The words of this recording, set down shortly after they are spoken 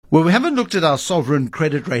Well, we haven't looked at our sovereign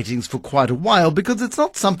credit ratings for quite a while because it's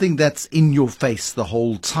not something that's in your face the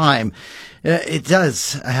whole time. It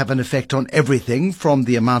does have an effect on everything from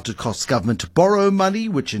the amount it costs government to borrow money,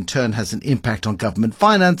 which in turn has an impact on government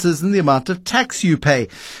finances and the amount of tax you pay,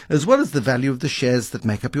 as well as the value of the shares that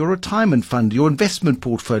make up your retirement fund, your investment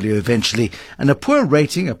portfolio eventually. And a poor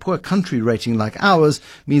rating, a poor country rating like ours,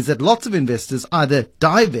 means that lots of investors either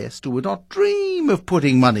divest or would not dream of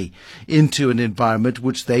putting money into an environment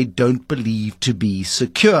which they don't believe to be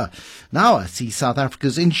secure. Now I see South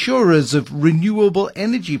Africa's insurers of renewable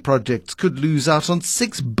energy projects could lose out on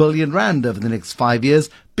 6 billion rand over the next 5 years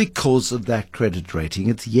because of that credit rating.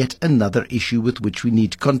 It's yet another issue with which we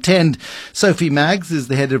need to contend. Sophie Maggs is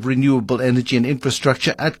the head of renewable energy and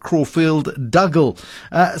infrastructure at Crawfield-Dougal.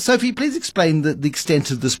 Sophie, please explain the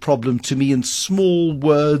extent of this problem to me in small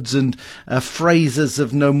words and phrases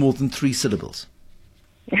of no more than 3 syllables.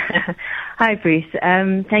 Hi, Bruce.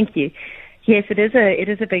 Thank you. Yes, it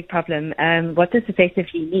is a big problem. What this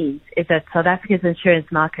effectively means is that South Africa's insurance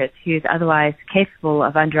market, who is otherwise capable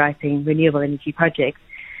of underwriting renewable energy projects,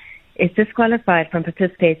 is disqualified from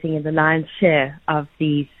participating in the lion's share of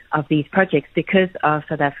these projects because of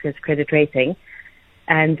South Africa's credit rating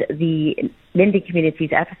and the lending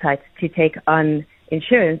community's appetite to take on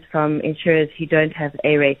insurance from insurers who don't have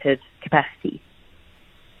A-rated capacity.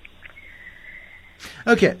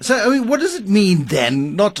 Okay, so what does it mean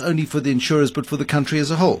then, not only for the insurers but for the country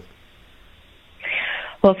as a whole?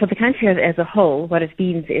 Well, for the country as a whole, what it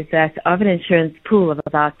means is that of an insurance pool of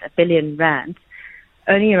about R1 billion,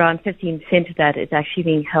 only around 15% of that is actually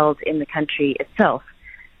being held in the country itself.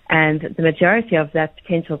 And the majority of that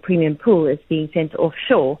potential premium pool is being sent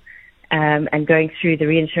offshore and going through the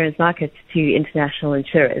reinsurance market to international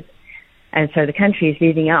insurers. And so the country is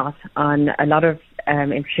losing out on a lot of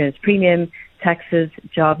insurance premium, taxes,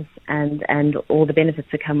 jobs, and all the benefits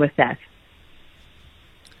that come with that.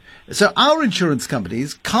 So our insurance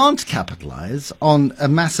companies can't capitalize on a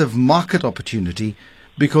massive market opportunity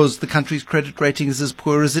because the country's credit rating is as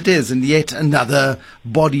poor as it is, and yet another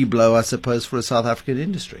body blow, I suppose, for a South African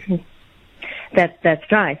industry.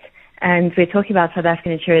 That's right. And we're talking about South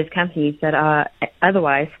African insurance companies that are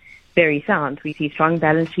otherwise very sound. We see strong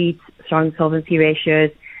balance sheets, strong solvency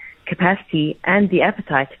ratios, capacity, and the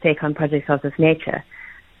appetite to take on projects of this nature.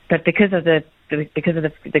 But because of the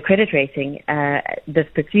credit rating, this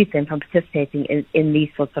precludes them from participating in these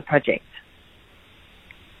sorts of projects.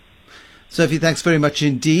 Sophie, thanks very much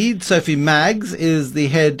indeed. Sophie Maggs is the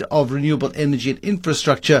head of renewable energy and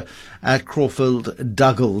infrastructure at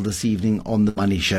Crawfield-Dougal this evening on The Money Show.